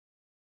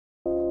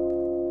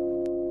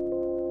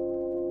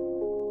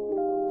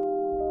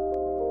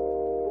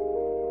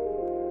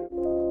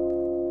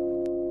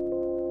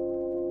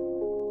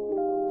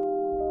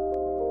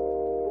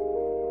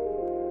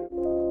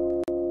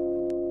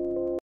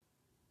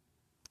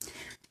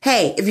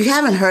Hey, if you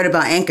haven't heard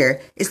about Anchor,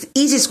 it's the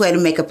easiest way to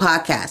make a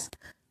podcast.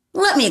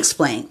 Let me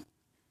explain.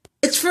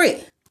 It's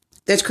free.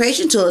 There's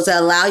creation tools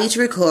that allow you to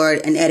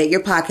record and edit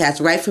your podcast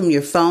right from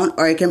your phone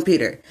or your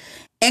computer.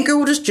 Anchor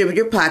will distribute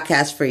your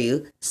podcast for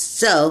you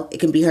so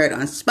it can be heard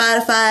on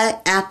Spotify,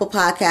 Apple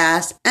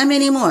Podcasts, and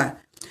many more.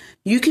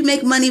 You can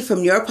make money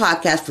from your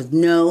podcast with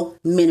no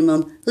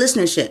minimum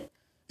listenership.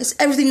 It's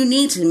everything you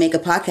need to make a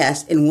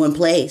podcast in one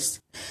place.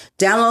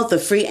 Download the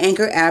free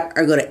Anchor app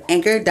or go to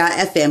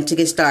anchor.fm to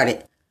get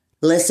started.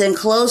 Listen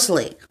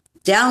closely.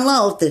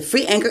 Download the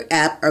free Anchor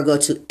app or go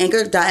to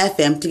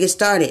anchor.fm to get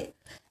started.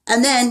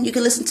 And then you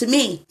can listen to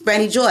me,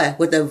 Brandy Joy,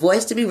 with a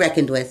voice to be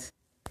reckoned with.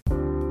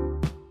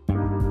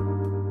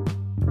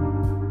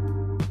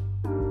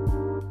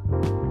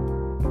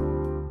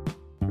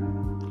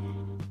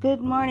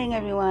 Good morning,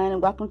 everyone,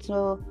 and welcome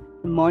to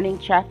Morning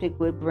Traffic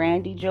with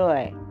Brandy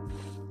Joy.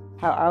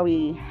 How are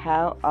we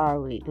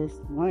this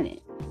morning?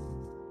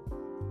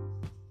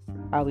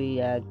 Are we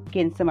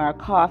getting some of our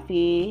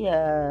coffee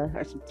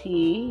or some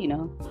tea,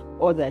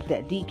 or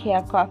that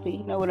decaf coffee,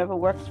 whatever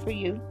works for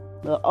you.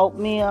 A little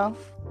oatmeal,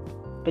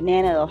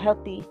 banana, a little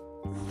healthy,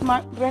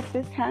 smart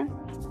breakfast, huh?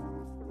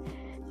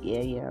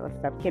 Yeah. Let's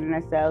stop kidding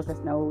ourselves. That's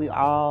not what we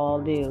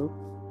all do.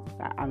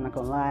 I'm not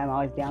going to lie. I'm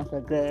always down for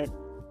a good,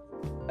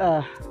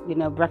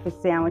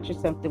 breakfast sandwich or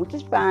something, which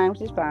is fine. I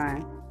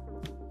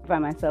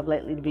find myself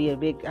lately to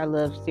be I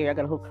love cereal. I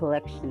got a whole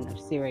collection of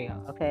cereal,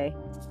 okay?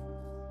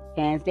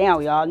 Hands down,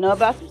 we all know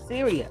about some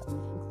cereal.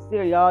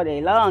 Cereal all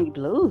day long. You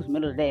lose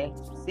middle of the day.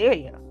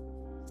 Cereal.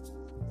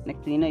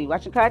 Next thing you know, you're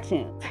watching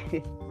cartoons.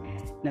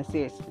 No,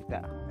 seriously,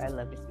 though. I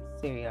love this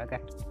cereal. I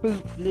got the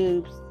Fruit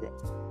Loops,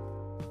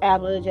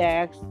 Apple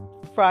Jacks,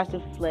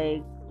 Frosted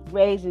Flakes,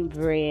 Raisin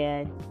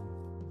Bread,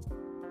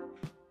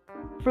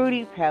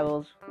 Fruity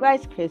Pebbles,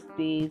 Rice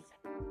Krispies.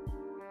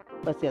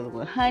 What's the other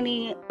one?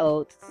 Honey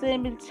Oats,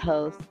 Cinnamon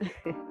Toast,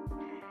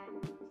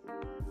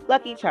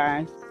 Lucky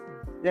Charms.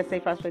 Did I say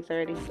Frosted Flakes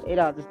already? It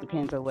all just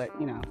depends on what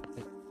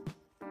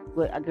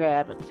I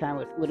grab at the time,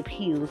 what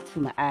appeals to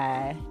my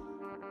eye.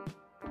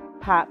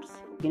 Pops,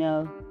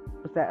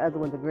 what's that other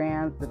one? The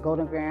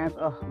Golden Grams.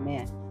 Oh,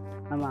 man.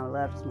 My mom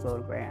loves some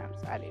Golden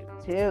Grams. I do,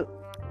 too.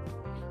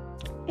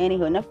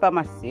 Anywho, enough about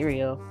my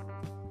cereal.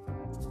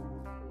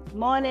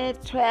 Morning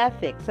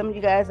traffic. Some of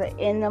you guys are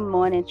in the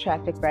morning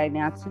traffic right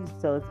now, too,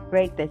 so it's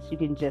great that you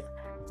can just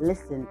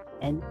listen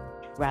and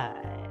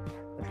drive,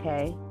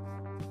 okay?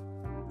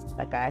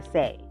 Like I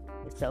say,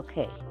 it's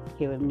okay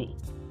here with me,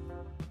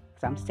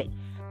 because I'm safe.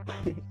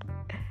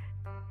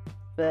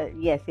 But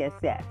yes.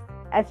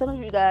 And some of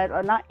you guys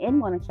are not in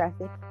morning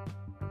traffic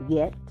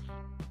yet.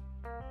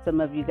 Some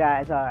of you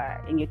guys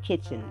are in your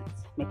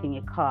kitchens, making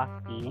your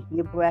coffee, making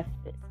your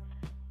breakfast,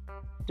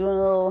 doing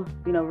a little,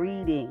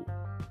 reading,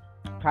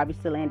 probably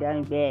still laying down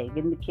in bed,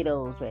 getting the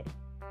kiddos ready,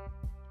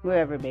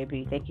 wherever it may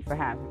be. Thank you for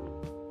having me.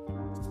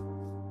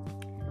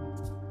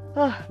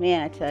 Oh,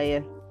 man, I tell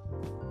you.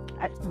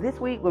 This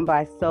week went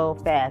by so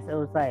fast. It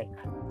was like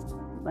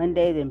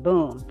Monday, then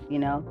boom,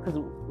 because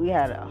we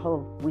had a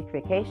whole week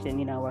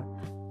vacation, where,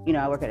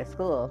 I work at a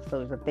school, so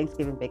it was a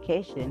Thanksgiving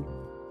vacation,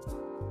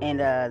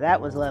 and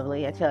that was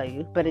lovely, I tell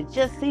you. But it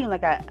just seemed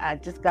like I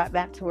just got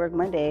back to work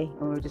Monday,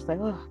 and we were just like,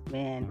 oh,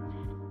 man,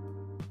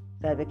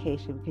 that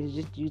vacation, because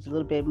you just used a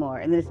little bit more.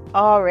 And it's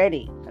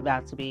already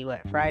about to be,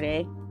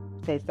 Friday?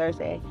 Today's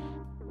Thursday.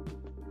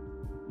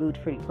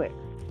 Moved pretty quick.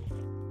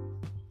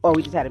 Or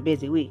we just had a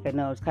busy week. I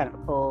know it's kind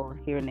of cold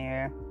here and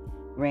there,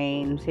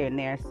 rains here and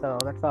there, so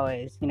that's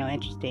always,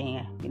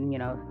 interesting, and,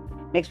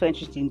 makes for an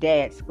interesting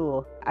day at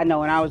school. I know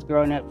when I was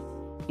growing up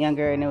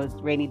younger and it was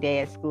rainy day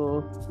at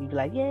school, you'd be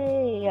like,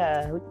 yay,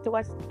 we get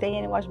to stay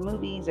in and watch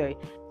movies, or you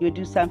would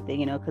do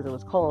something, because it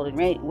was cold and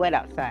wet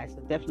outside,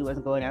 so definitely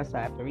wasn't going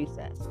outside for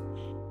recess.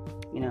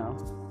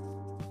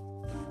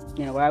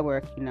 Where I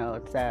work,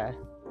 it's the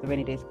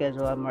rainy day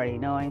schedule. I'm already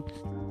knowing,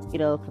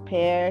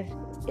 prepare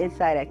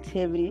inside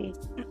activity,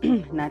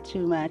 not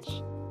too much,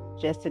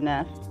 just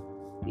enough,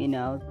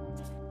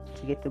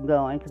 to get them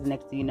going, because the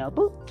next thing you know,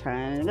 boop,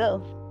 time to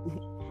go.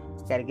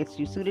 Gotta get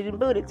you suited and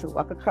booted to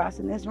walk across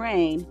in this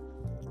rain.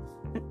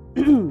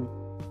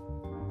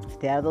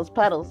 Stay out of those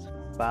puddles,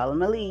 follow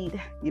my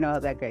lead, all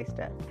that great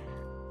stuff.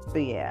 So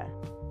yeah.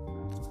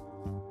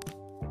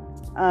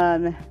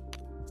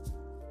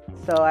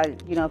 So I,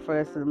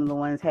 for some of the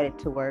ones headed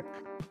to work,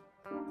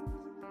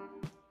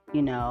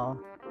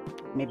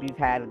 maybe you've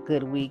had a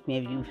good week,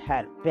 maybe you've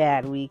had a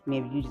bad week,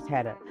 maybe you just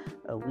had a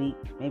week,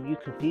 maybe you're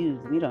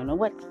confused and you don't know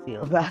what to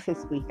feel about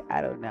this week. I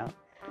don't know.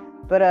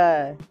 But,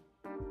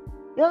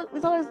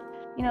 it's always,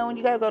 when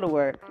you gotta go to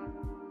work,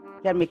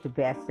 you gotta make the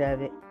best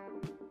of it.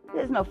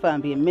 There's no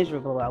fun being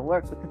miserable at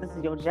work, because this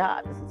is your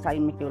job. This is how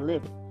you make your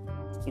living.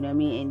 You know what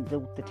I mean?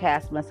 And the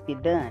task must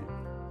get done,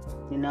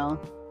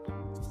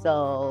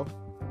 So,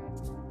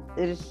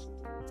 it just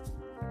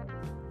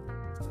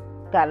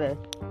gotta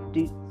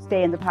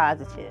stay in the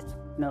positive.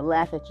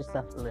 Laugh at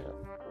yourself a little.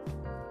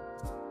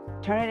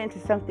 Turn it into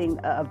something,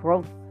 a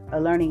growth, a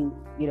learning,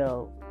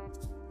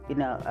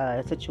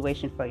 a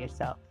situation for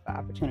yourself, an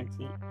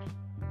opportunity.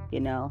 You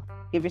know,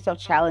 give yourself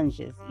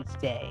challenges each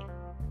day.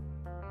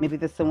 Maybe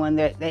there's someone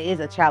that is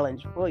a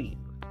challenge for you.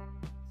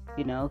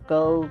 You know,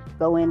 go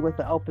in with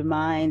an open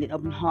mind and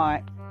open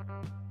heart,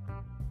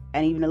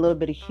 and even a little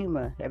bit of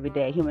humor every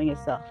day. Humor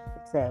yourself.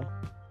 Say,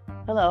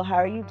 "Hello, how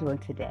are you doing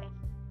today?"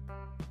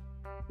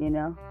 You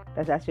know,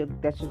 that's your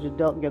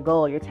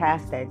goal, your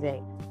task that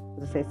day.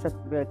 To say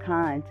something very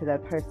kind to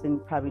that person you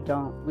probably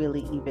don't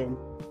really even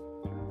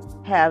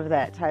have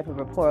that type of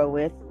rapport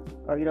with,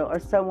 or or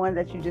someone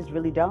that you just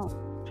really don't.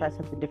 Try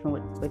something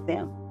different with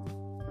them.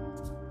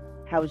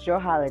 How was your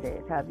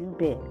holidays? How have you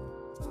been?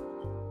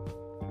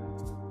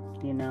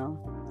 You know,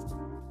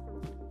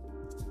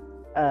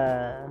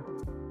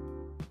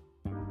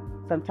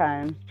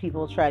 sometimes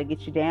people try to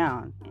get you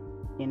down,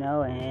 and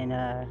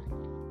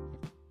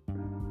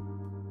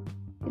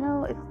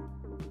it's,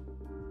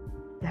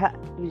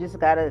 you just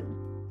gotta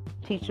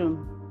teach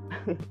them.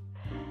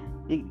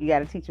 you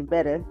gotta teach them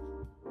better,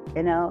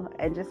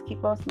 and just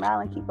keep on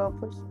smiling, keep on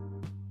pushing.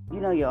 You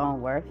know your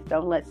own worth.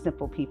 Don't let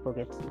simple people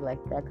get to you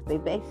like that, because they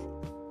basic.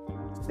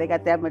 They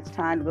got that much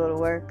time to go to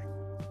work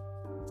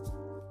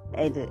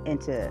and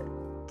to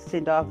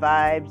send off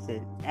vibes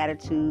and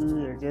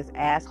attitude or just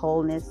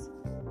assholeness.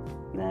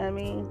 You know what I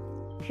mean?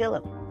 Kill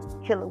them.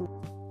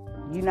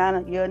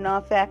 You're a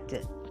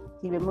non-factor.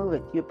 Keep it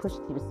moving. Keep it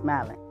pushing. Keep it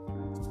smiling.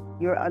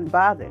 You're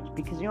unbothered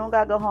because you don't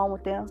gotta go home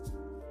with them.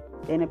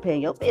 They ain't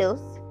paying your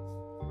bills.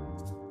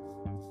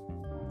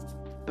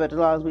 But as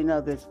long as we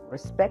know there's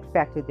respect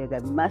factor there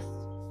that must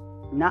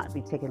not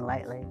be taken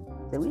lightly,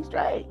 then we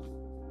straight.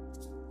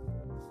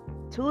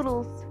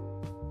 Toodles.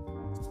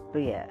 But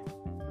yeah.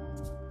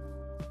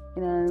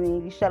 You know what I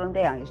mean? You shut them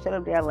down. You shut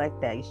them down like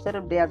that. You shut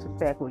them down to the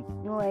fact where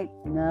you ain't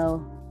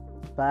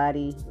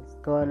nobody is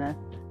gonna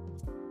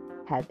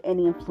have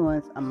any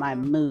influence on my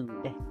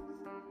mood.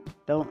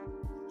 Don't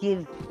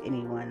give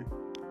anyone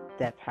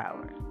that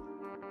power.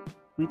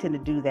 We tend to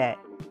do that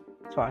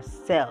to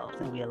ourselves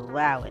and we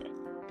allow it.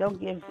 Don't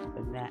give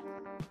them that.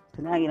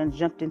 So now you done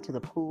jumped into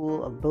the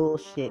pool of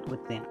bullshit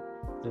with them.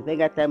 So if they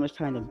got that much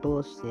time to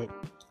bullshit,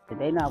 then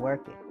they not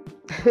working.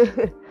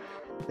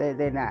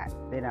 They're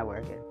not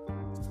working.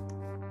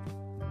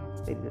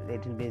 They're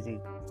too busy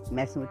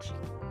messing with you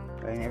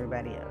and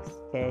everybody else.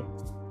 Okay?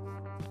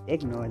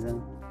 Ignore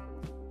them.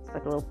 It's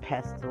like a little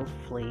pest, a little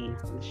flea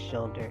on the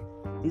shoulder.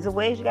 These are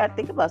ways you gotta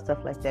think about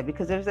stuff like that,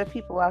 because there's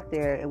people out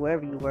there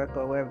wherever you work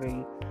or wherever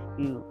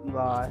you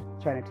are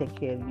trying to take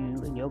care of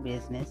you and your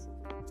business.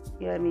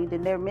 You know what I mean?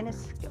 Then they're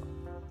minuscule.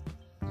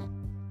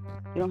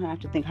 You don't have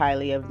to think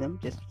highly of them.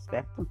 Just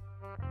respect them.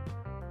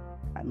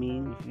 I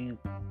mean, if you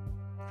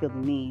feel the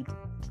need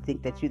to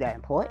think that you're that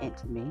important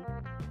to me,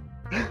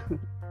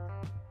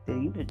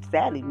 then you've been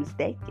sadly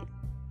mistaken.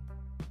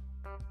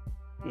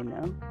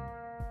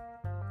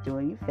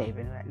 Doing you a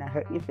favor, not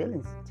hurting your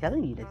feelings,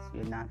 telling you that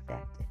you're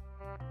non-factor.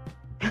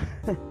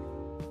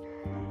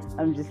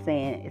 I'm just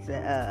saying, it's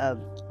a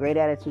great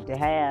attitude to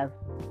have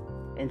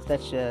in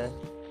such a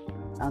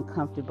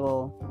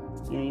uncomfortable,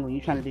 when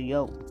you're trying to do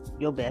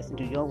your best and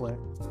do your work,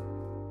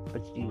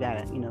 but you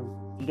gotta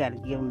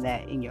give them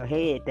that in your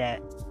head,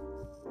 that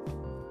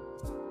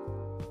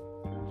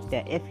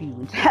F you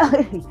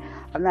mentality.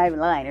 I'm not even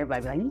lying.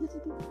 Everybody be like,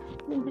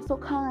 you be so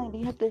kind.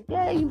 You have to, you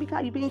can be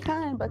kind. You're being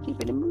kind by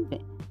keeping it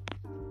moving.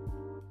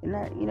 And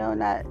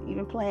not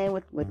even playing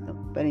with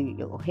them, but in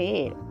your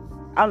head.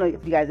 I don't know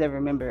if you guys ever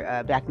remember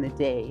back in the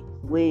day,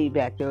 way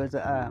back, there was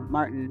a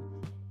Martin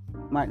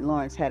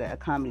Lawrence had a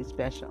comedy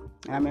special.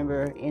 And I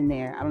remember in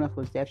there, I don't know if it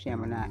was Def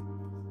Jam or not,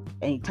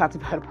 and he talked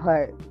about a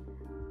part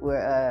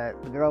where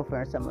the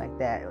girlfriend or something like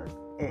that,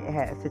 it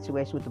had a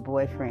situation with the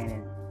boyfriend,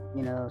 and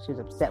she was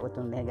upset with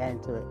them. They got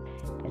into it,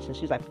 and so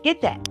she was like,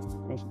 "Forget that."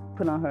 And she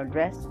put on her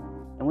dress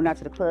and went out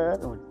to the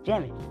club and was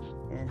jamming.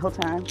 And the whole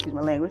time, excuse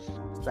my language, she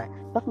was like,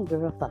 "Fucking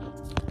girl, fuck him.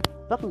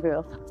 Fucking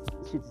girl, fuck him."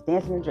 She was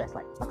dancing in her dress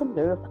like, "Fucking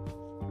girl, fuck him."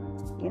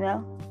 You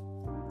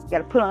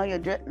gotta put on your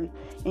dress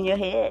in your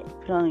head.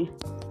 Put on your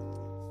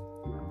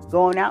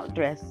going out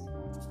dress.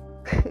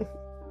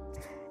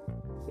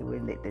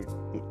 When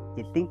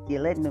you think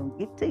you're letting them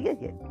get to you,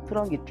 you put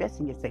on your dress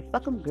and you say,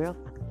 "Fuck 'em, girl,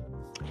 fuck 'em.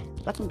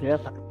 Fucking girl,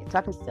 fuck 'em." You're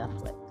talking stuff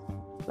like,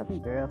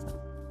 "Fucking girl, fuck 'em."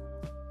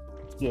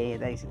 Yeah,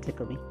 that used to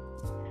tickle me.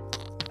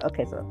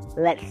 Okay, so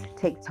let's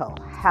take toll.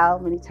 How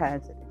many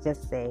times did I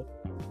just say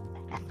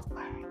the F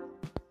word?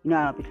 I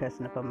don't be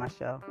cursing up on my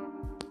show.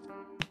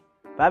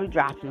 But I'll be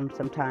dropping them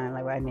sometime,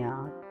 like right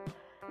now.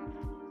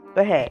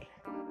 But hey,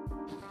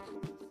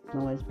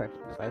 no one's perfect.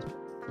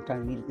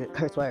 Sometimes you need a good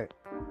curse word.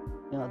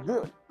 Do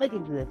it. Make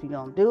it good. If you're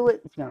going to do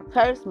it, if you're going to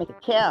curse, make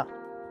it count.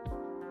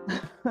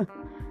 A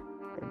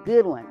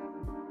good one.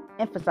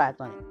 Emphasize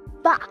on it.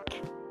 Fuck.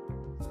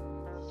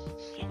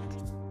 Shit.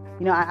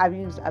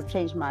 I've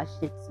changed my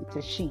shits into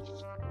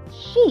sheesh.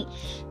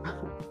 Sheesh.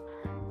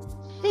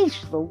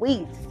 Sheesh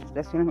Louise.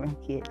 That's when I'm a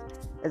kid.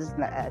 It's just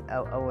not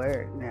a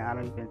word. I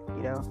don't even,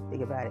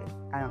 think about it.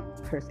 I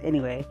don't curse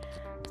anyway.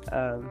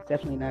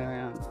 Definitely not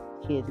around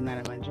kids and not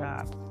at my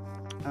job.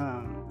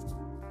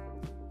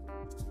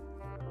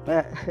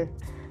 But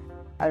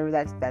I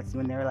remember that's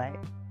when they were like,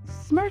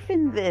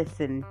 Smurfing this,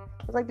 and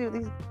I was like, dude,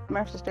 these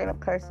Smurfs are straight up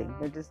cursing.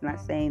 They're just not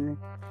saying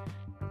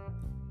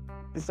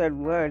the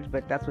certain words,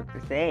 but that's what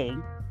they're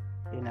saying.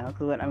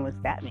 Because what's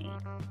that mean?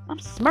 I'm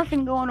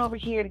Smurfing going over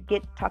here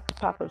to talk to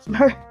Papa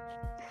Smurf.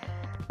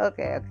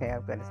 Okay, I'm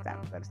gonna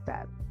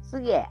stop. So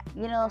yeah,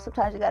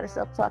 sometimes you gotta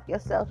self-talk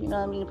yourself, you know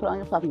what I mean? Put on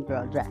your puppy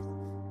girl dress,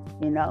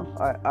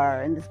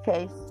 or in this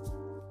case,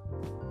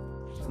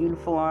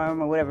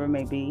 uniform or whatever it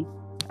may be.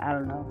 I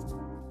don't know.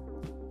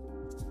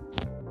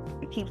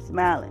 But keep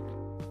smiling.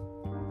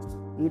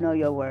 You know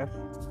your worth.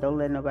 Don't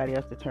let nobody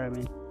else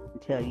determine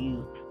and tell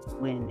you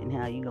when and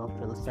how you gonna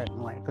feel a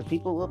certain way. Because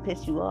people will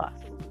piss you off.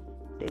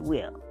 They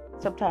will.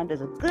 Sometimes there's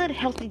a good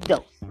healthy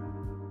dose.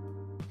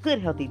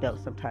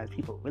 Sometimes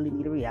people really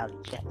need a reality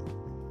check.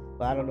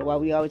 But I don't know why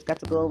we always got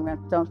to go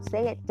around. Don't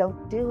say it.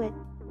 Don't do it.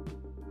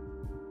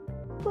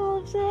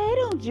 Well, if I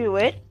don't do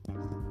it,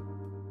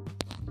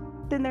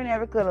 then they're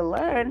never going to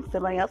learn.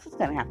 Somebody else is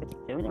going to have to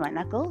do it. It might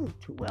not go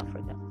too well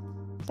for them.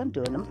 So I'm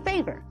doing them a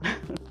favor.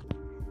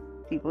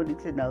 People need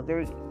to know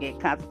there get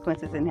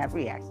consequences and have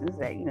reactions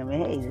that,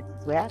 hey, this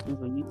is what happens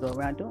when you go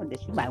around doing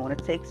this. You might want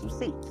to take some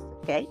seats,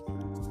 okay?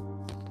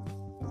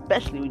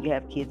 Especially when you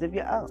have kids of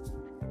your own.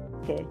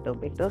 Okay, don't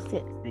make no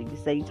sense. Then you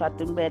say you taught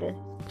them better.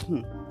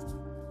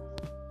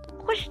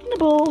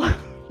 Questionable.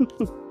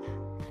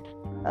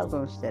 I'm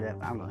gonna shut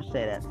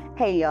up.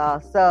 Hey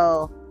y'all,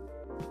 so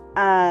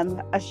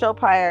a show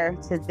prior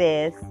to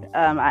this,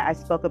 I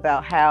spoke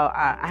about how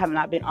I have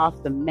not been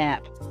off the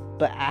map,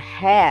 but I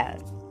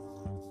have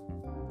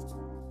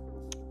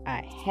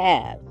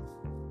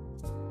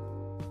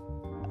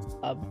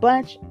a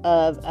bunch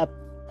of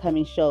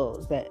upcoming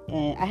shows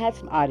and I had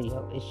some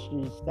audio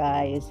issues,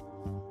 guys.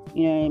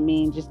 You know what I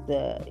mean? Just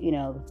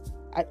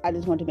I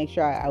just wanted to make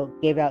sure I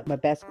gave out my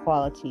best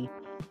quality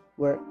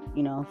work,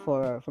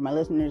 for my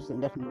listeners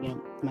and definitely,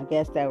 my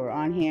guests that were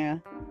on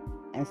here.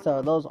 And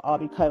so those will all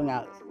be coming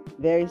out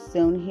very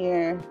soon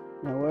here.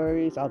 No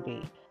worries. I'll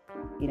be,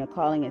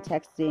 calling and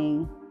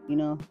texting,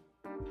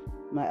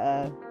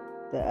 my,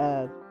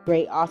 the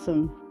great,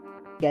 awesome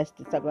guest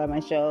that stopped by my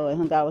show and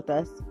hung out with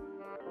us.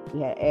 We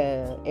had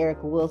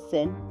Eric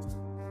Wilson.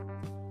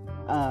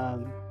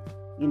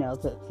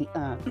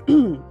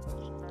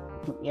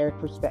 Eric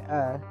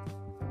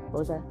what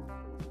was that?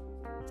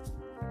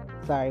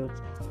 Sorry,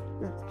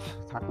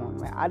 talking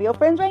with my audio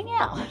friends right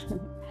now.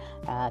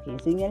 Can you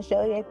see me on the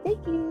show yet?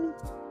 Thank you.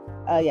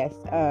 Yes,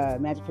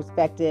 Magic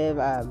Perspective.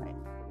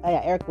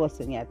 Eric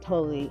Wilson. Yeah,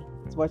 totally.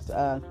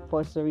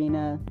 Sports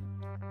Arena.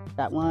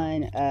 Got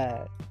one.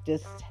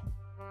 Just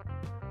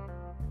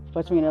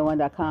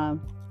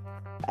sportsarena1.com.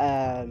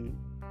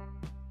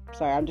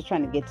 Sorry, I'm just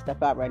trying to get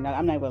stuff out right now.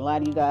 I'm not even gonna lie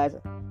to you guys.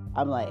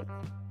 I'm like,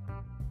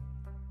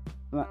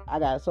 I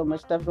got so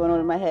much stuff going on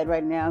in my head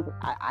right now.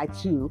 I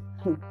too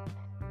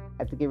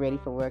have to get ready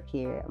for work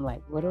here. I'm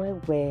like, what do I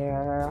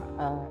wear?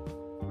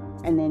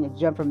 And then you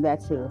jump from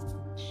that to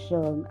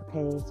show.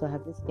 Okay, so I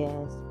have this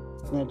guest.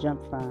 And then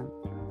jump from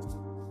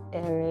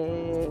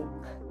Eric.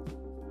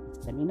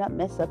 Let me not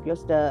mess up your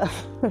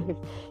stuff.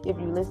 If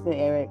you listen,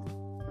 Eric,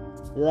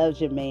 loves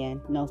your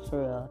man. No, for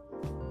real.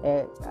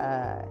 Eric,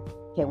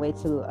 can't wait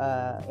to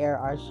air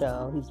our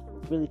show. He's a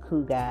really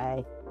cool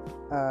guy.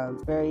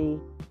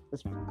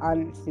 Was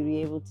honored to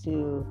be able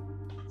to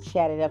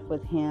chat it up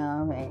with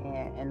him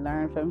and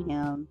learn from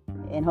him,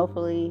 and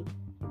hopefully,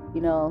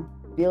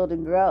 build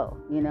and grow.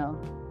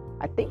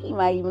 I think he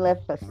might even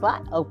left a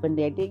slot open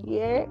there, didn't you,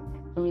 Eric?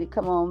 For me to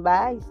come on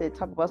by. He said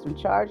talk about some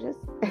Chargers.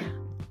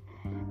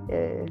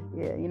 Yeah.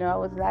 I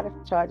was not a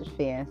Chargers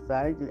fan, so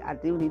I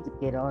do need to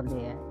get on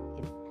there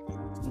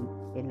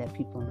and let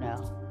people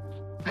know.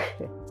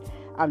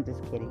 I'm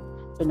just kidding.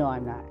 But no,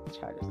 I'm not a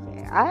Chargers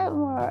fan. I'm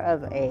more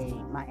of a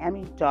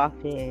Miami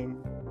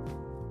Dolphins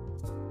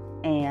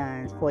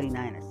and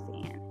 49ers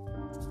fan.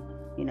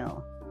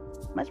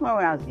 Much more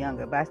when I was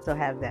younger, but I still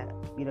have that,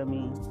 you know what I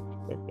mean?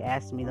 If you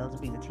asked me, those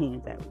would be the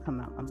teams that would come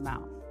out my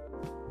mouth.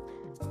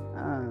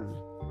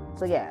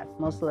 So yeah,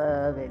 most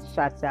love and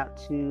shouts out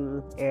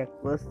to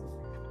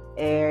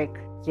Eric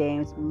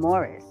James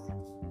Morris,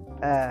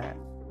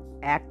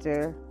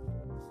 actor,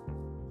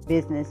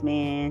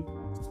 businessman.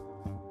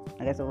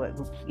 I guess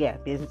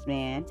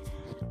businessman.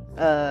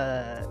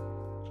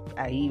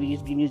 He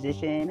used to be a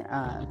musician.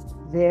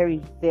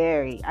 Very,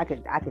 very. I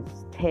could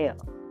tell.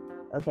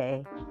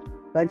 Okay,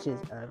 bunches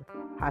of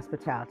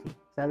hospitality,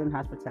 Southern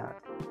hospitality.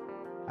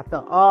 I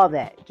felt all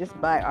that just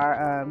by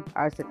our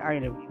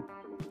interview.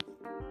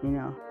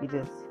 He's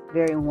just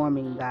very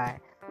warming guy,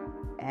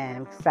 and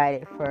I'm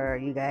excited for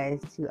you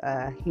guys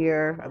to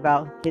hear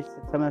about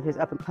some of his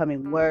up and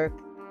coming work.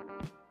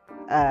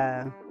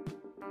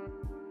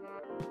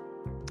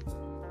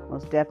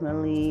 Most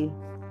definitely,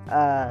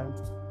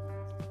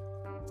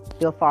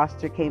 Bill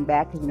Foster came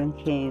back. He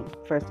came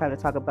first time to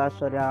talk about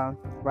Showdown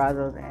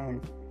Brazos,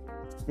 and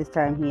this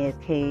time he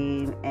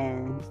came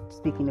and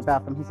speaking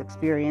about from his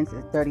experience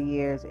in 30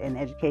 years in the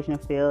educational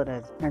field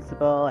as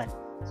principal and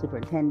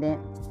superintendent,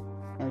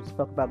 and we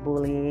spoke about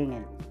bullying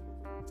and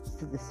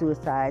the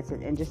suicides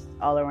and just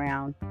all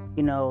around,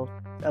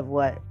 of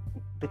what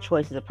the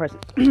choices a person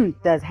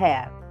does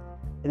have,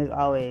 and there's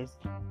always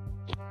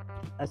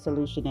a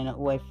solution and a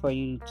way for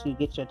you to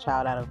get your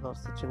child out of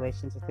those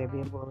situations if they're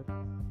being bullied.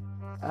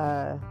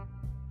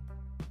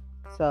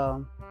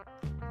 So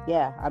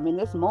yeah, I mean,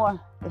 there's more.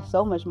 There's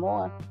so much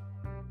more.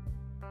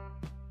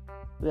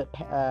 With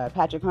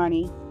Patrick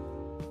Harney.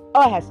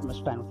 Oh, I had so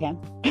much fun with him.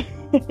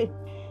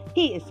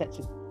 He is such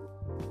a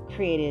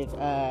creative,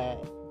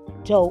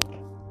 dope.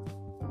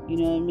 You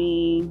know what I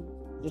mean?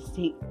 Just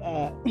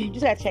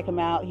gotta check him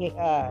out.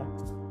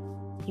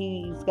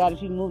 He's got a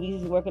few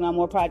movies. He's working on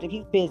more projects.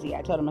 He's busy.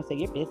 I told him, I said,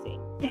 you're busy.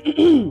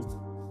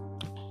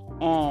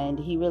 And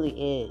he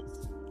really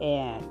is.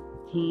 And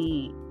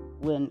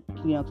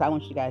because I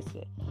want you guys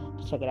to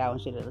check it out. I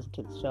want you to listen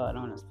to the show. I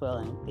don't want to spoil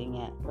anything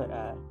yet. But,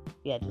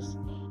 yeah, just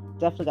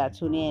definitely got to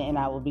tune in. And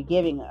I will be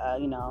giving,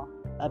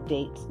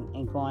 updates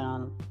and going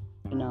on,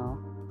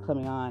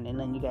 coming on and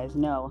letting you guys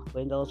know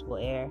when those will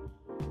air.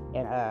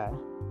 And,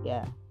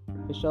 yeah,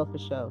 for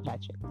sure,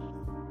 Patrick.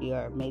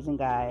 You're an amazing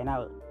guy. And I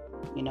would,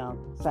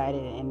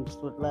 excited and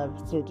just would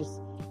love to just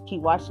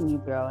keep watching you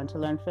grow and to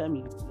learn from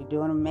you. You're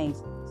doing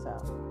amazing. So,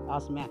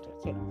 awesome actor,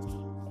 too.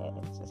 Yeah,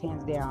 it's just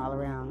hands down all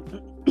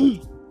around.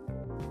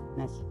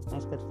 Nice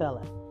good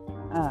fella.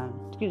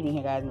 Excuse me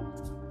here, guys.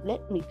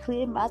 Let me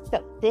clear my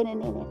throat.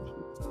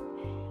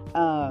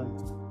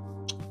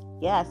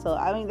 Yeah, so,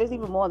 I mean, there's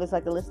even more. There's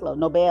like a list of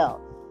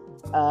Nobel,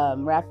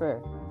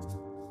 rapper.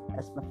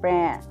 That's my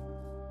friend.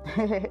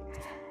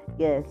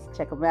 Yes,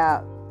 check him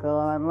out. Go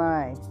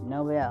online.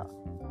 Nobel.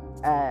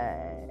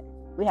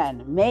 We had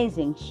an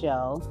amazing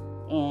show,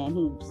 and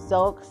he's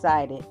so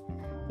excited.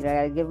 I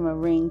gotta give him a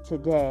ring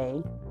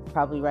today,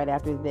 probably right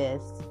after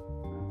this.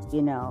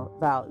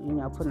 About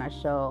putting our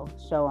show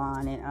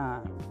on, and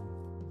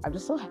I'm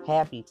just so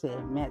happy to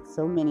have met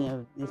so many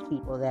of these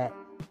people that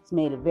it's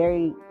made a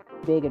very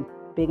big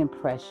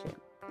impression.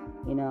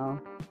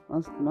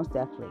 Most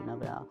definitely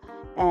Nobel,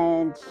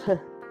 and to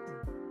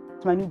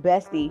my new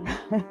bestie.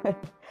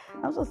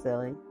 I'm so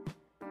silly.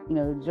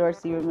 George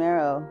C.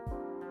 Romero.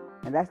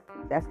 And that's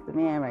the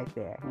man right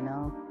there,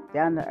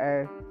 down to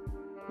earth,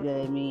 you know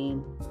what I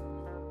mean,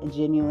 and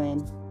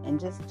genuine, and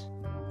just,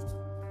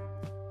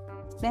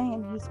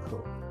 man, he's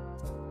cool,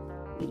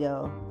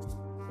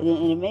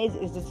 and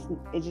amazing.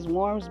 It just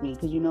warms me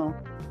because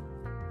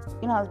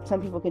how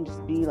some people can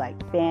just be like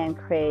fan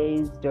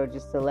crazed or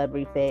just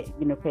celebrity crazed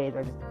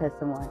or just because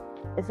someone.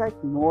 It's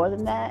like more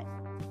than that.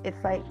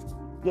 It's like,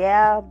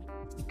 yeah,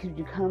 because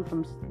you come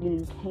from,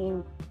 you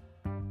came.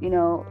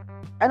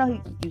 I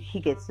know he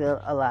gets it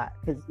a lot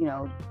because,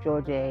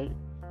 George A.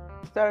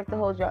 started the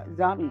whole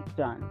zombie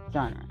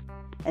genre.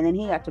 And then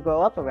he got to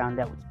grow up around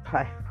that, which was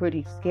probably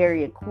pretty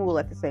scary and cool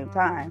at the same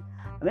time.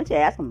 I meant to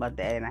ask him about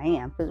that, and I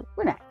am, because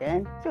we're not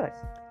done. George,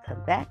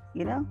 come back,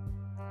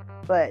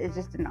 But it's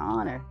just an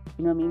honor,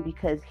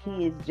 because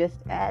he is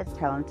just as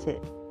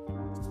talented,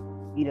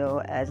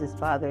 as his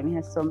father, and he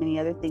has so many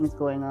other things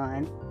going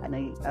on. I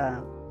know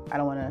I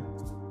don't want to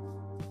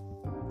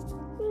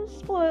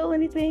spoil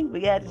anything,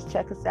 but yeah, just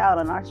check us out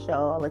on our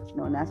show. I'll let you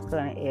know when that's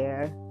going to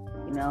air.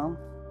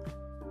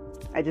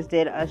 I just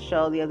did a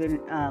show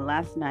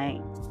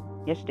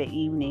yesterday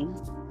evening,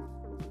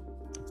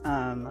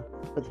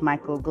 with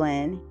Michael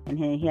Glenn, and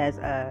he has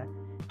a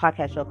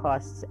podcast show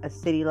called A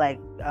City Like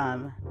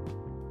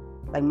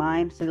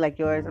Mine, City Like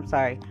Yours. I'm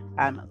sorry,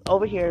 I'm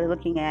over here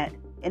looking at,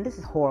 and this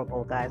is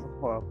horrible, guys.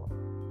 Horrible.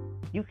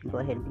 You can go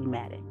ahead and be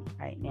mad at me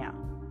right now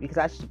because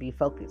I should be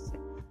focused.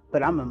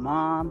 But I'm a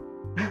mom,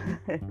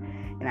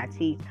 and I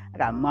teach. I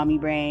got mommy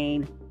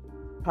brain,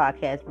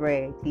 podcast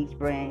brain, teach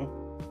brain.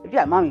 If you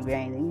got mommy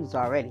brain, then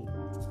you're already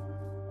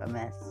a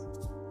mess,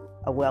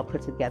 a well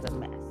put together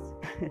mess.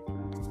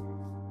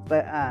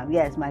 But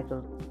yes,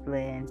 Michael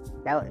Glenn,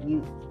 that was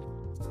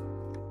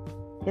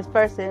his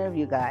first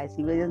interview, guys.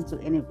 He really doesn't do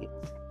interviews.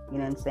 You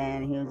know what I'm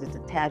saying? He was just a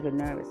tad bit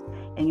nervous,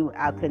 and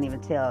I couldn't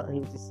even tell. He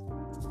was just,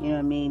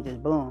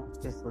 just boom,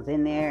 just was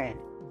in there and.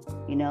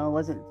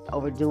 Wasn't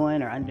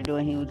overdoing or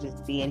underdoing. He was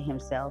just being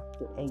himself,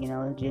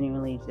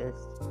 genuinely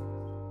just,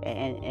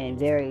 and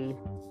very,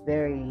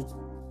 very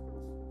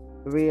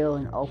real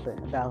and open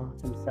about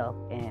himself.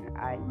 And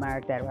I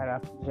admired that right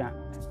off the jump,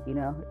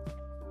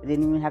 I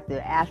didn't even have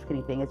to ask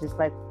anything. It's just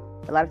like,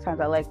 a lot of times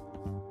I like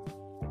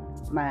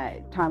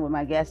my time with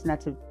my guests not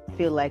to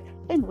feel like,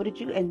 and what did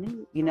you,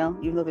 and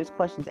even though there's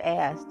questions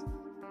asked,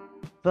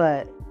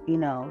 but,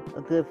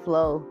 a good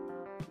flow,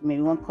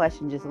 maybe one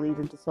question just leads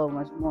into so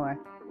much more.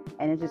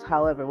 And it's just,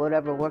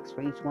 whatever works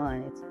for each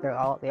one.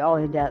 They all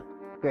end up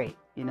great,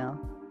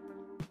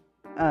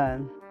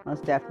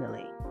 most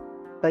definitely.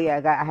 But yeah,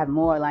 I have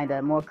more lined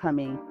up, more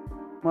coming,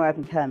 more up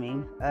and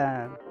coming.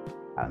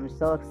 I'm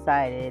so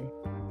excited,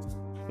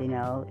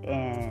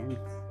 and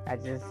I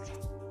just,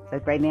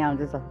 like right now, I'm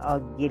just all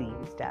giddy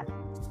and stuff,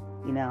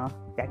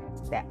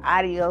 that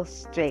audio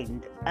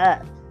straightened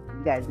up.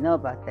 You guys know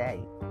about that,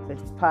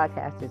 especially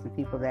podcasters and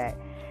people that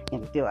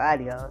do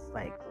audio. It's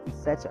like,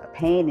 it's such a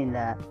pain in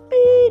the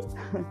beep.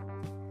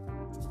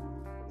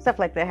 Stuff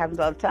like that happens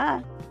all the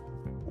time,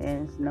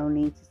 and there's no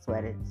need to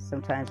sweat it.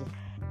 Sometimes you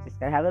just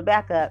gotta have a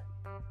backup.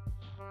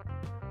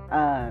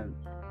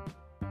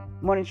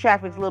 Morning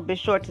traffic's a little bit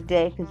short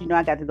today because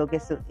I got to go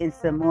get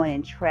some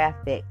morning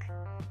traffic.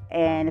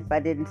 And if I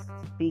didn't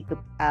speak,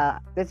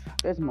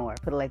 there's more.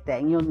 Put it like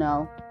that, and you'll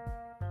know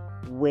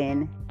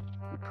when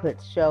we put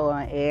the show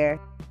on air.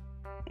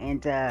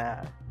 And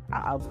I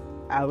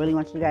really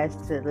want you guys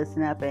to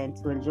listen up and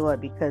to enjoy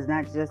it, because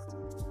not just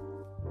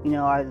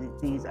are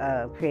these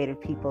creative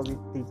people,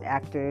 these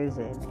actors,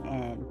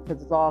 and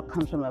because it all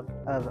comes from of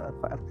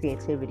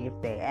creativity. If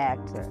they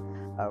act or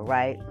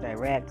write,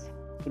 direct,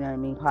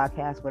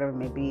 podcast, whatever it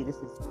may be, this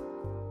is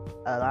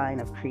a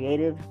line of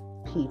creative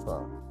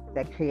people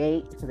that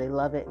create because they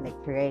love it, and they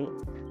create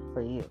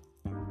for you.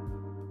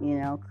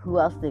 Who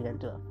else are they gonna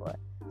do it for?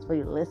 It's for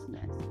your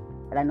listeners.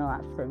 And I know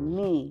for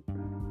me,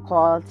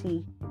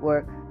 quality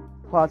work,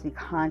 quality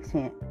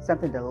content,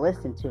 something to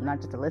listen to, not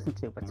just to listen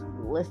to, but to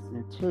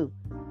listen to.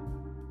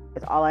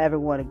 It's all I ever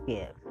want to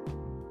give,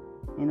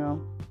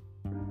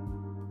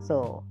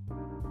 So,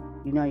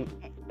 you're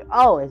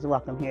always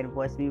welcome here to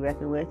Voice to Be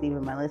Reckoned With,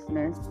 even my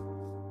listeners.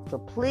 So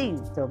please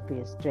don't be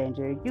a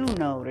stranger. You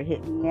know where to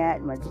hit me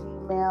at. My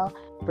Gmail,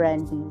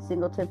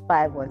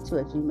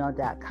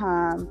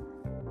 brandysingleton512@gmail.com.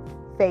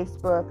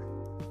 Facebook.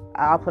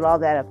 I'll put all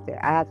that up there.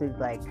 I have to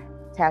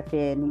tap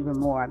in even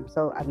more.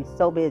 I'll be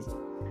so busy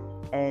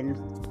and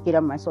get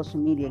on my social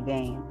media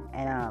game.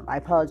 And I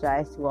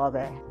apologize to all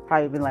that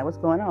probably been like, what's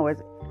going on? Where's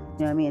it?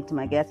 And to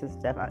my guests and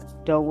stuff.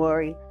 Don't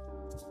worry.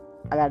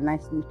 I got a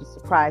nice new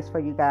surprise for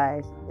you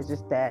guys. It's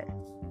just that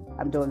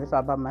I'm doing this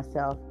all by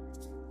myself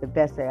the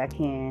best that I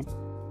can,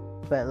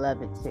 but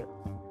love it too.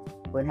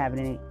 Wouldn't have it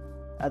any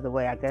other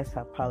way. I guess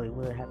I probably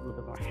would have a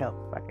little bit more help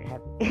if I could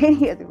have it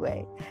any other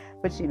way.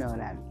 But you know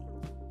what I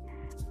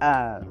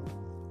mean.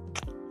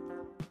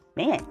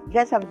 Man, you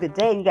guys have a good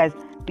day. You guys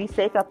be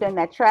safe out there in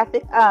that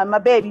traffic. My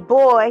baby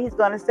boy, he's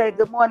going to say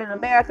good morning,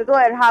 America. Go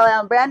ahead and holler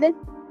at him, Brandon.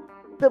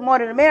 Good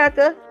morning,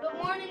 America. Good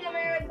morning,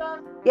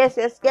 America. Yes.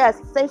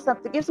 Say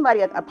something. Give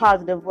somebody a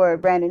positive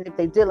word, Brandon, if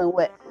they're dealing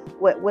with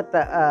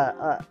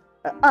the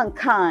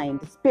unkind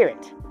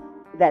spirit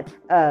that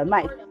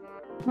might. Tell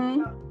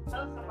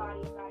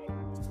somebody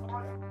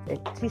about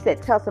it. She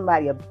said, tell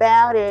somebody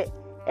about it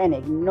and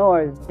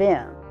ignore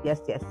them.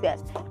 Yes.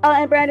 Oh,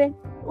 and Brandon,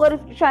 what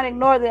if you're trying to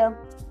ignore them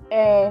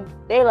and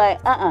they're like,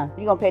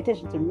 you're going to pay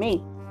attention to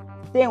me?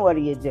 Then what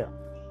do?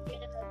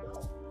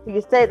 Can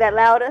you say that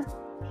louder?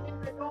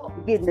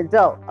 Get an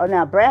adult. Oh,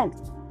 now, Brandon,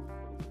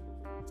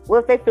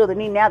 what if they feel the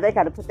need now? They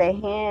got to put their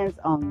hands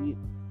on you.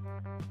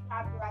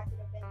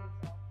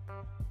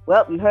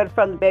 Well, you heard it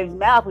from the baby's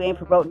mouth. We ain't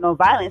promoting no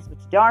violence, but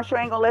you darn sure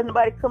ain't gonna let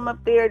nobody come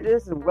up there and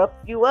just rough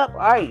you up,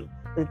 are you?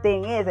 The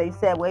thing is, as you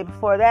said way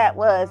before that,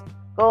 was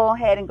go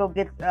ahead and go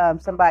get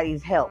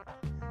somebody's help.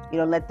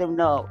 Let them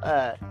know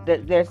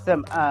that there's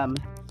some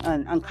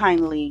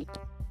unkindly,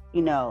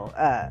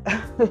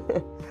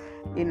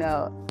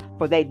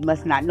 for they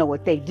must not know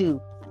what they do,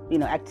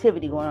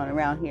 activity going on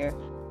around here,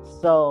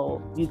 so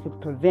you can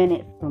prevent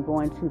it from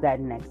going to that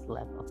next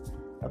level.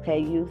 Okay,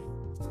 youth?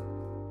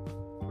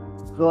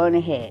 Going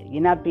ahead.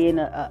 You're not being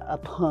a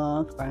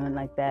punk or anything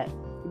like that.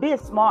 You're being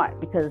smart,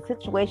 because the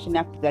situation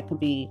after that can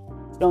be,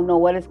 you don't know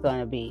what it's going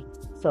to be.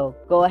 So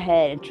go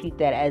ahead and treat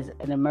that as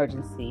an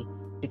emergency,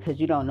 because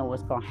you don't know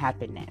what's going to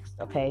happen next.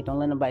 Okay? Don't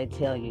let nobody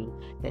tell you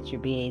that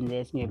you're being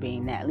this and you're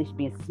being that. At least you're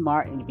being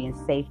smart and you're being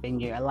safe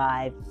and you're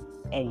alive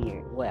and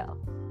you're well.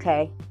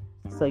 Okay?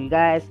 So you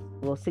guys,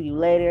 we'll see you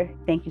later.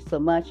 Thank you so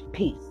much.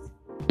 Peace.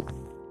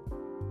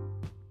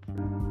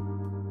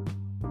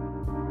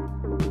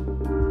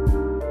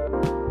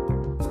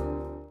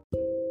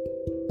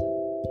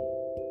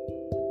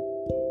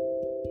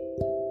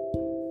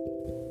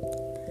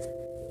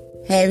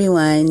 Hey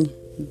everyone,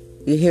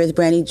 you're here with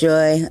Brandy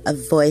Joy, a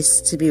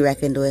voice to be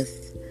reckoned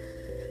with.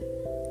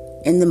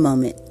 In the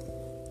moment.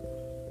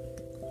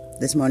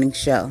 This morning's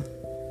show.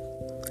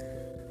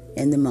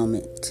 In the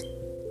moment.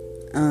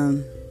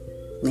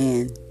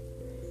 Man.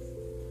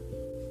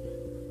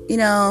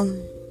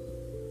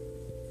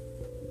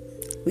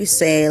 We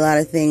say a lot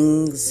of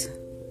things.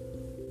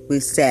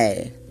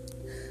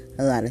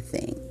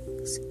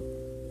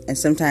 And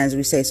sometimes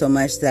we say so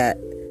much that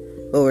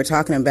what we're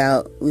talking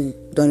about, we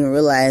don't even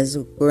realize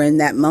we're in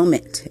that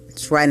moment.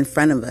 It's right in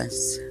front of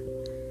us.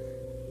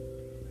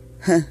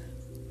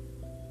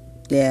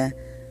 Yeah.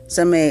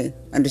 Some may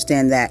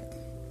understand that,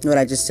 what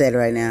I just said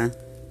right now.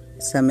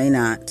 Some may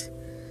not.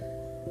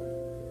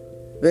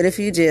 But if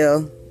you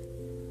do,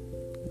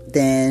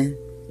 then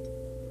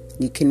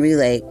you can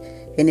relate.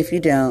 And if you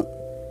don't,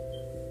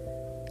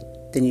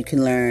 then you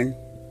can learn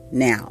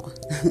now.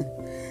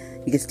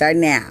 You can start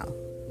now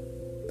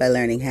by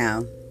learning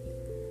how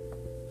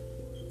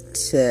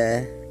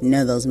to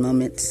know those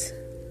moments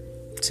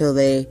till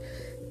they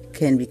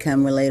can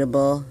become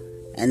relatable,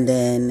 and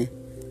then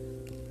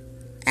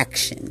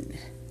action.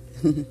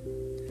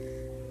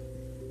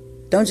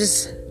 Don't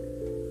just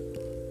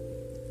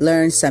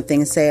learn something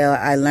and say, oh,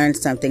 I learned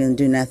something, and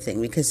do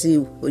nothing. Because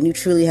when you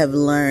truly have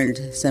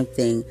learned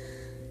something,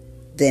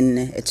 then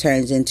it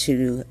turns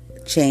into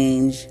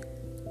change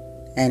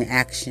and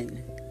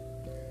action.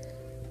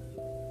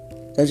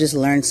 Don't just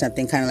learn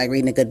something, kind of like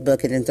reading a good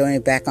book and then throwing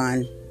it back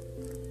on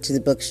to the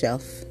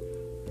bookshelf.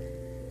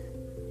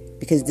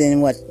 Because then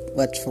what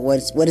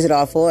is it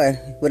all for?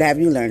 What have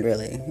you learned,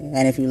 really?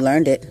 And if you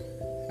learned it,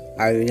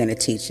 are you going to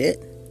teach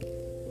it?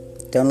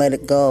 Don't let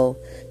it go.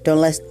 Don't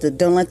let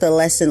the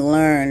lesson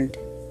learned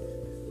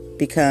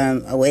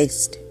become a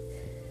waste.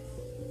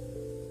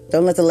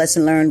 Don't let the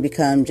lesson learned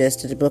become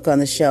just a book on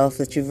the shelf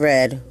that you've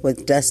read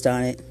with dust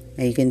on it.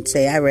 And you can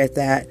say, I read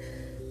that.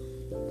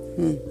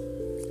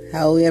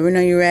 How will we ever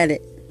know you read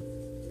it?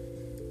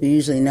 You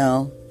usually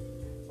know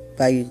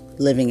by you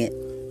living it.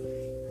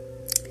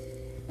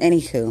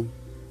 Anywho.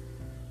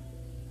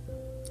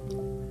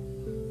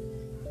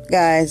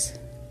 Guys,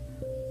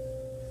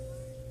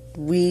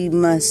 we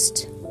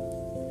must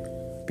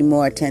be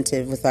more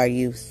attentive with our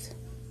youth.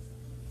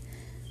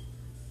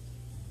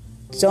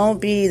 Don't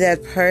be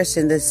that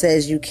person that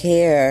says you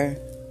care,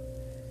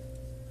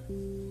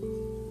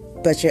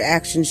 but your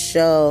actions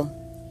show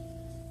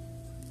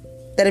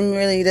that it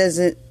really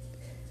doesn't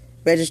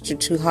register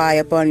too high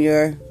up on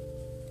your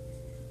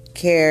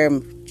care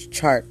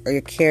chart or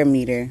your care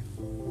meter.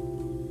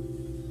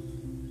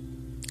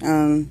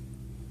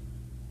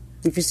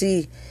 If you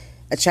see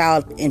a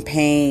child in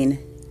pain,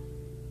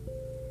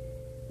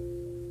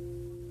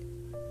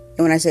 and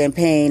when I say in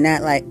pain,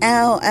 not like,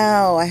 ow,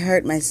 ow, I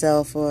hurt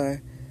myself,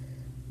 or,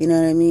 you know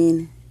what I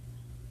mean?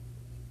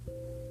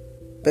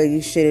 But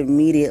you should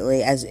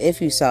immediately, as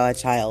if you saw a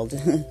child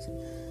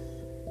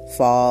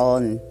fall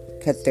and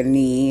cut their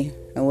knee,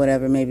 or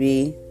whatever it may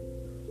be,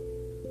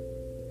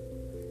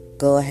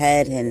 go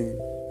ahead and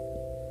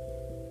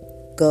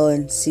go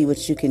and see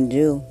what you can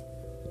do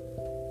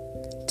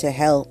to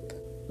help.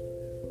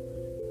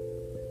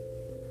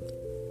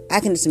 I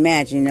can just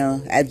imagine,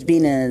 as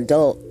being an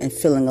adult and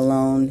feeling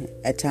alone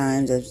at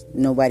times, as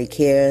nobody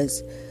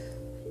cares,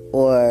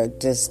 or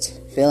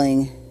just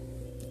feeling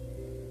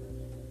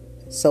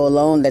so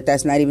alone that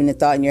that's not even a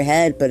thought in your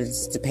head, but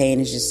the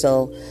pain is just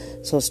so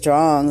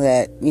strong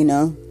that,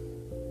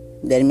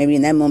 that maybe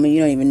in that moment you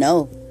don't even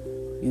know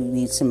you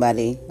need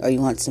somebody or you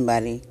want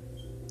somebody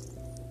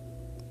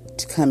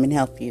to come and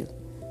help you.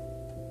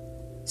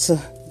 So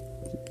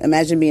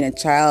imagine being a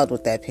child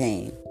with that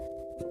pain.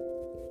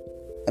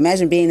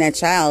 Imagine being that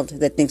child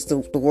that thinks the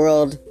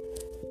world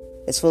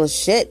is full of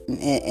shit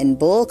and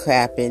bull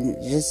crap and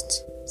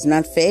just it's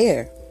not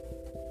fair.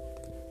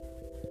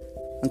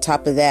 On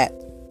top of that,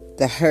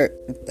 the hurt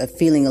of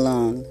feeling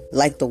alone,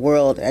 like the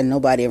world and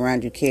nobody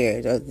around you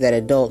cares, or that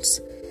adults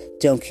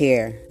don't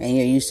care, and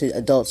you're used to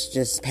adults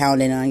just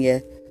pounding on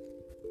you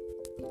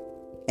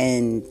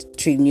and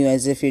treating you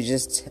as if you're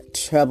just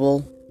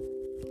trouble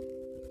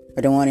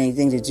or don't want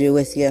anything to do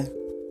with you.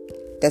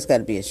 That's got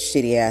to be a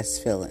shitty ass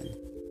feeling,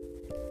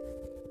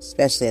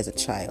 especially as a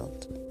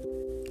child.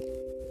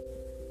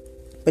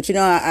 But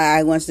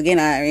I once again,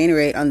 I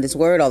reiterate on this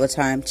word all the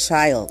time,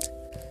 child.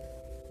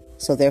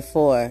 So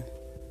therefore,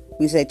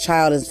 we say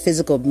child is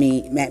physical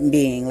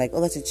being, like,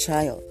 oh, that's a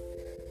child.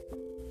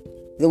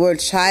 The word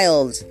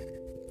child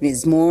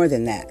is more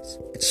than that.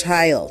 A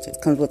child, it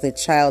comes with a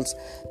child's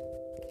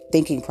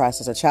thinking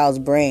process, a child's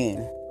brain,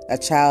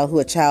 who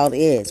a child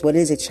is. What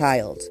is a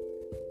child?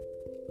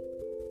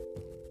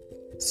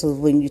 So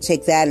when you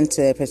take that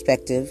into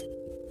perspective,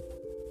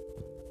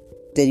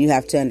 then you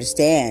have to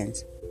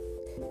understand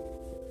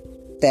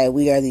that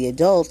we are the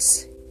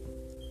adults,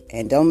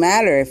 and don't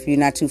matter if you're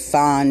not too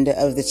fond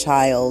of the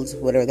child,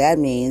 whatever that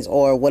means,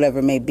 or whatever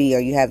it may be, or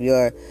you have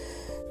your,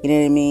 you know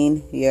what I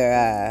mean,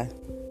 your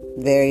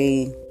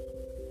very,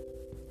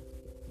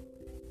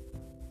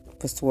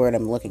 what's the word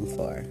I'm looking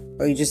for,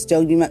 or you just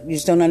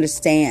don't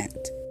understand.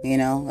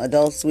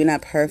 Adults, we're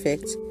not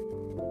perfect.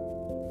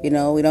 We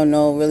don't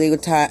know really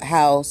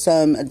how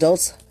some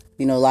adults,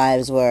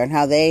 lives were and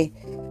how they,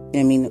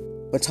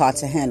 were taught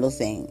to handle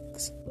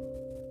things.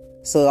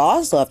 So I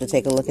also have to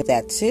take a look at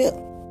that too.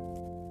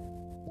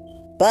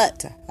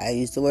 But I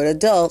use the word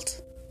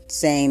adult,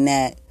 saying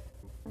that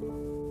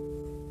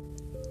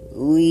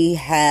we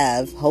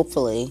have,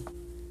 hopefully,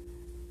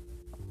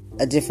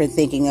 a different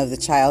thinking of the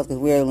child because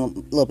we're a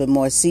little bit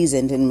more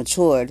seasoned and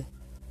matured,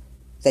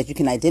 that you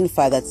can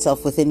identify that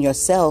self within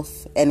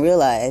yourself and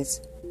realize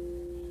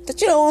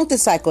that you don't want the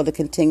cycle to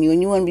continue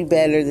and you want to be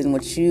better than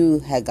what you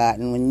had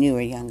gotten when you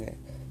were younger.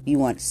 You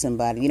want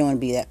somebody. You don't want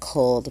to be that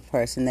cold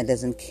person that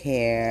doesn't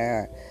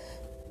care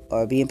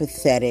or be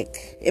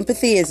empathetic.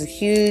 Empathy is a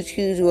huge,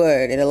 huge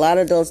word, and a lot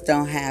of adults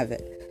don't have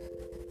it,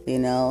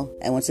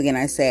 And once again,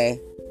 I say,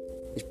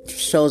 it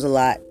shows a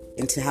lot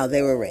into how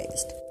they were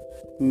raised.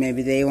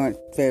 Maybe they weren't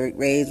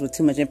raised with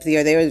too much empathy,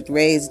 or they were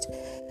raised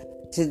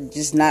to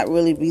just not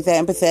really be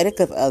that empathetic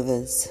of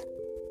others.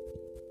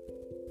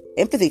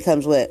 Empathy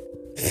comes with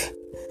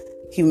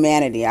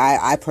humanity.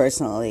 I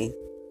personally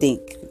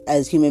think,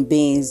 as human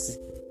beings,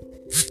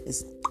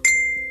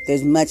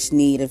 there's much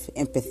need of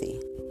empathy.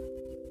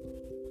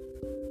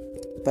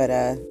 But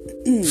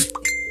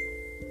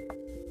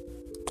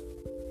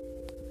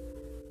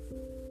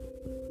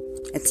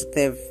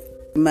there's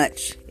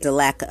much the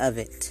lack of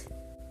it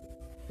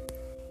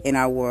in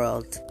our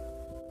world.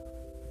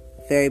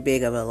 very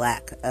big of a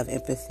lack of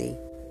empathy.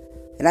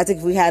 And I think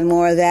if we had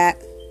more of that,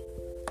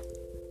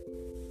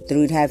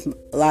 then we'd have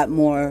a lot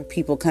more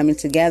people coming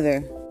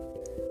together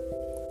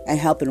and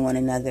helping one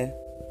another,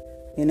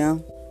 you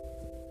know?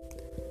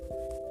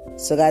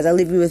 So guys, I'll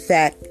leave you with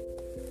that.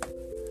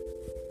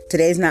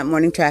 Today's not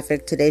morning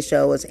traffic. Today's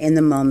show was in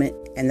the moment,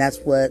 and that's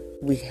what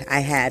I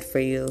had for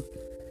you.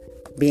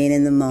 Being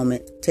in the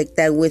moment. Take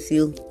that with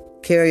you.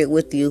 Carry it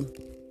with you.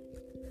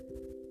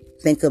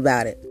 Think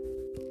about it.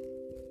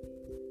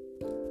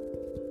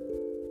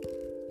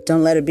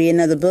 Don't let it be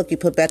another book you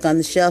put back on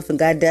the shelf and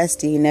got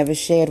dusty you never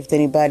shared with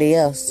anybody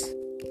else.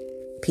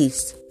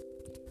 Peace.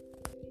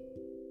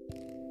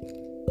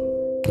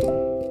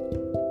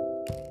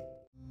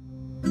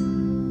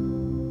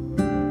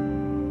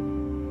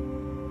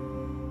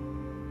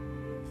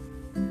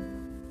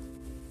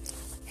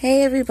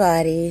 Hey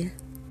everybody.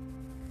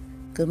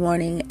 Good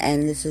morning,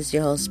 and this is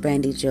your host,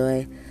 Brandy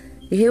Joy.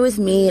 You're here with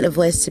me and a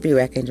voice to be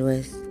reckoned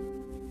with.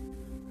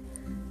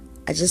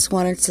 I just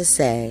wanted to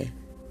say,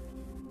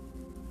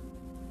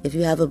 if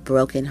you have a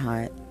broken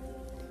heart,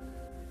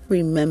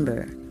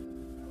 remember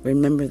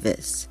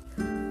this.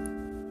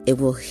 It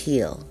will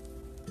heal.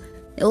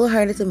 It will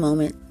hurt at the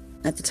moment,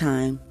 at the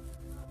time.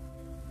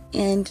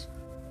 And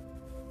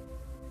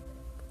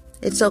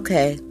it's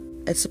okay.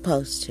 It's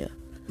supposed to.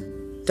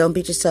 Don't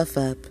beat yourself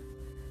up.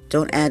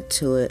 Don't add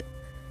to it.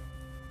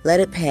 Let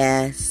it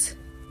pass.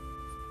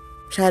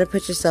 Try to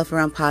put yourself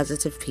around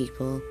positive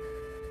people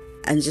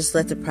and just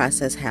let the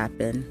process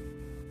happen.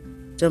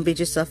 Don't beat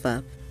yourself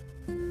up.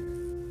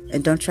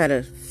 And don't try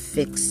to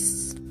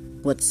fix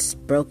what's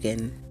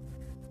broken.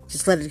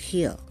 Just let it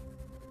heal.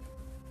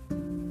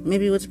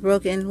 Maybe what's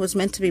broken was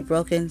meant to be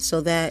broken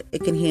so that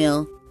it can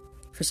heal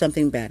for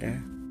something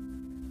better.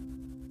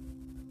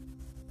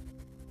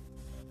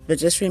 But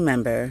just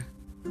remember,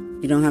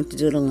 you don't have to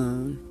do it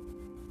alone.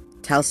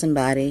 Tell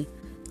somebody.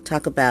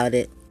 Talk about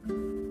it.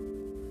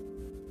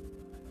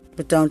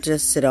 But don't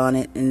just sit on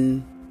it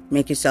and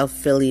make yourself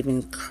feel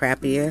even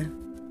crappier.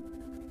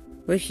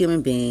 We're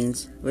human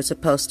beings. We're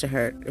supposed to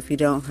hurt. If you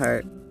don't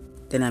hurt,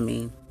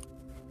 then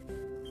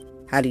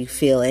how do you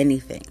feel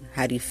anything?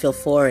 How do you feel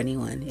for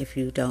anyone if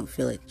you don't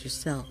feel it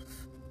yourself?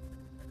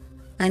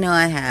 I know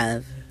I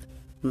have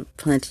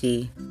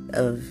plenty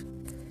of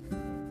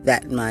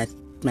that in my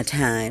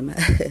time.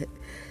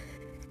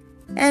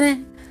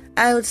 And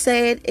I would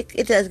say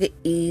it does get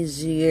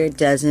easier. It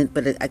doesn't,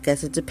 but I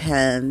guess it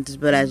depends.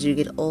 But as you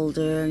get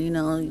older, you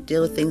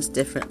deal with things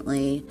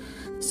differently.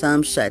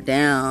 Some shut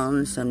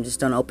down. Some just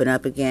don't open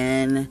up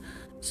again.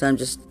 Some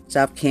just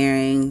stop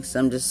caring.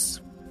 Some just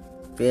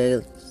feel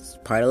it's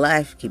part of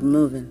life. Keep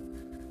moving.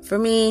 For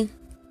me,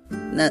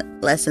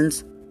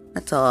 lessons,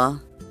 that's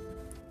all.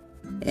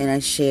 And I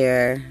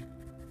share.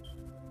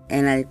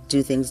 And I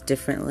do things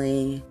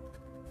differently.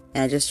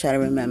 And I just try to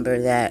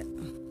remember that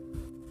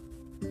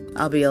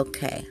I'll be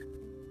okay.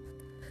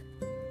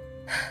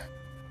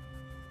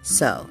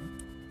 So,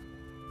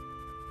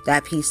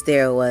 that piece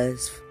there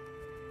was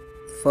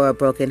for a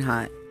broken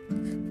heart.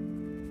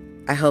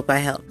 I hope I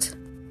helped.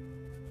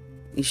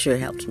 You sure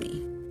helped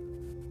me.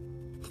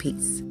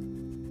 Peace.